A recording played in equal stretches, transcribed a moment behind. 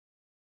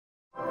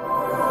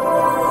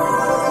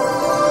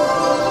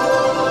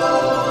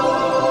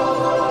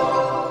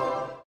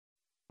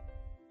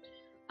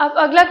अब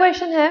अगला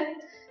क्वेश्चन है,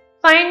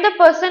 find the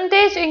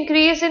percentage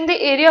increase in the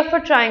area of a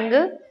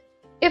triangle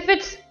if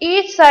it's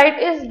each side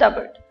is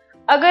doubled.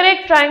 अगर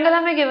एक triangle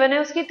हमें गिवन है,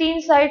 उसकी 3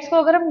 साइड्स को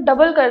अगर हम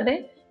डबल कर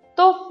दें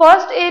तो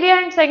first area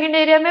and second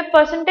area में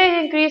परसेंटेज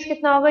इंक्रीज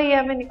कितना होगा, ये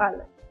हमें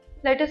निकालना है।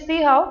 Let us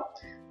see how.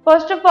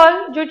 First of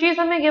all जो चीज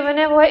हमें गिवन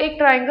है वो है एक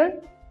ट्राइंगल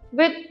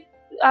विद,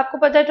 आपको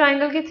पता है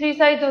ट्राइंगल की 3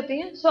 साइड्स होती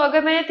हैं। सो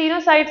अगर मैंने तीनों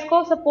साइड्स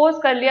को सपोज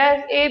कर लिया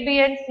है A B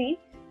and C,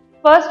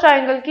 first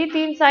triangle की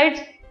 3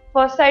 sides,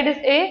 first side is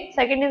A,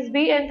 second is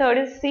B and third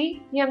is C,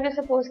 ये हमने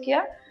सपोज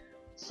किया।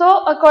 So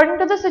according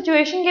to the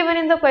situation given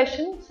in the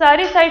question,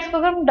 सारी साइड्स को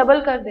अगर हम डबल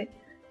कर दें,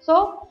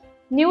 सो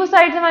न्यू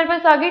साइड्स हमारे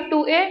पास आ गई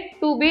 2a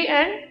 2b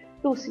एंड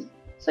 2c।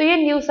 सो ये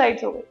न्यू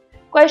साइड्स हो गई।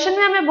 क्वेश्चन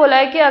में हमें बोला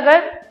है कि अगर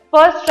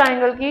फर्स्ट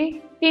ट्राइंगल की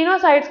तीनों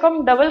साइड्स को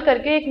हम डबल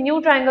करके एक न्यू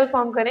ट्राइंगल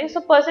फॉर्म करें, so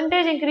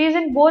percentage increase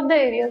in both the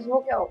areas, वो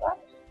क्या होगा।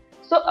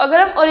 सो अगर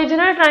हम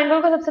ओरिजिनल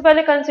ट्राइंगल को सबसे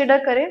पहले कंसिडर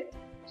करें,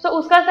 सो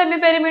उसका semi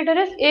perimeter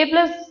is a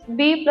plus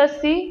B plus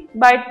C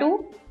by 2।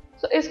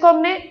 So इसको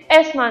हमने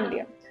s मान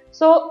लिया।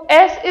 So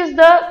s is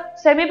the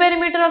semi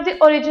perimeter of the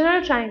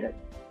original triangle.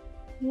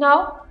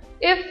 Now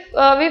if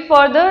we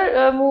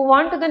further move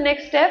on to the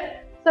next step,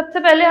 सबसे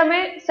पहले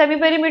हमें semi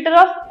perimeter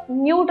of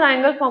new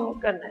triangle form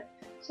करना है।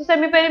 सो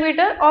semi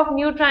perimeter of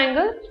new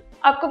triangle,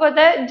 आपको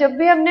पता है जब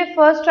भी हमने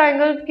फर्स्ट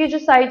ट्राइंगल की जो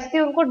साइड्स थी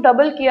उनको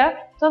डबल किया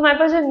तो हमारे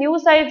पास जो न्यू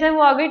साइड्स हैं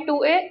वो आ गई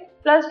 2a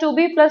plus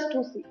 2b plus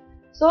 2c।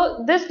 So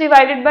this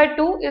divided by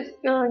 2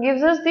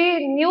 gives us the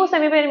new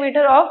semi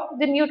perimeter of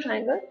the new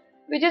triangle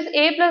which is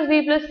a plus b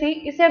plus c।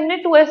 इसे हमने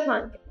 2s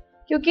मान लिया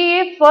क्योंकि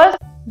ये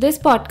first. This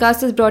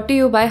podcast is brought to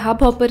you bye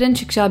hub hopper and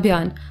शिक्षा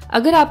अभियान।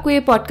 अगर आपको ये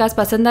पॉडकास्ट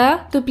पसंद आया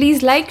तो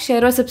प्लीज़ लाइक,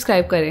 शेयर और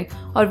सब्सक्राइब करें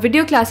और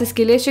वीडियो क्लासेस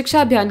के लिए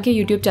शिक्षा अभियान के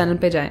यूट्यूब चैनल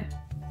पर जाएं।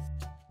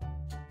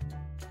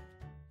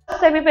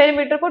 सेमी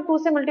पेरीमीटर को 2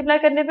 से मल्टीप्लाई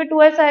करने पे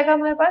 2s आएगा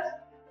हमारे पास।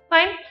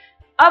 फाइन।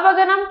 अब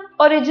अगर हम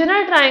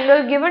ओरिजिनल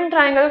ट्राइंगल गिवन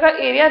ट्राइंगल का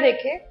एरिया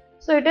देखें,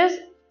 so it is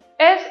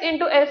s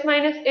into S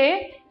minus A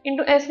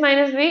into S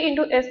minus B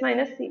into S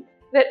minus C,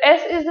 where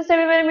s is the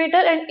semi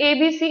perimeter and a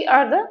b c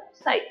are the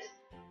sides.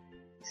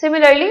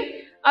 Similarly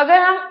अगर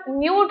हम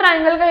new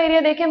triangle का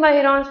area देखें bye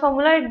Heron's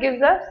formula, it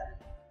gives us,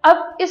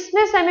 अब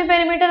इसमें semi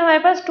perimeter हमारे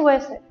पास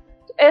 2s है,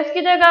 तो s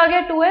की जगह आ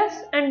गया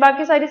 2s एंड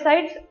बाकी सारी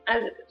sides as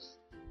it is.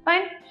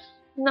 Fine.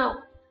 Now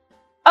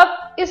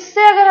अब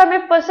इससे अगर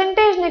हमें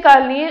परसेंटेज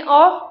निकालनी है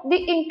of the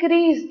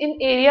increase in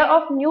area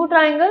of new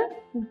triangle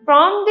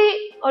from the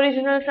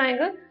original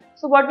triangle,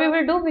 so what we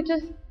will do which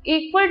is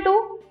equal to,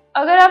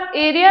 अगर आप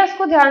एरियाज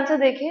को ध्यान से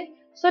देखें,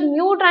 सो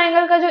न्यू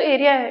ट्राइंगल का जो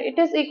एरिया है it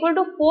is equal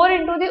to 4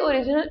 into the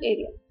original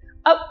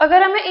area. अब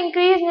अगर हमें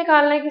इंक्रीज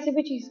निकालना है किसी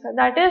भी चीज का,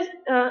 that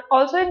is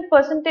also in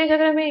percentage,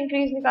 अगर हमें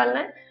इंक्रीज निकालना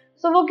है,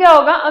 सो वो क्या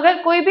होगा,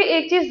 अगर कोई भी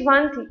एक चीज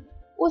 1 थी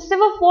उससे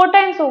वो 4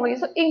 टाइम्स हो गई,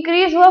 सो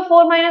इंक्रीज हुआ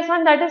 4 minus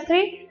 1 that is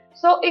 3,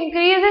 so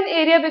increase in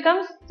area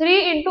becomes 3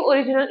 into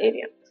original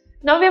area.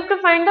 Now we have to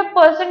find the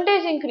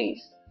percentage increase.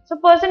 So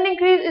percent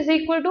increase is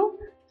equal to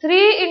 3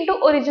 into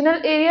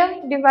original area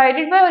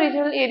divided by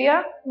original area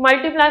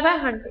multiplied by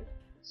 100.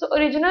 So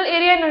original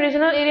area and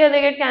original area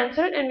they get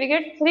cancelled and we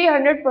get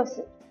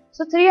 300%.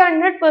 So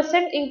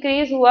 300%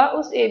 increase हुआ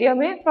उस area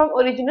में from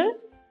original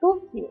to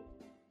new.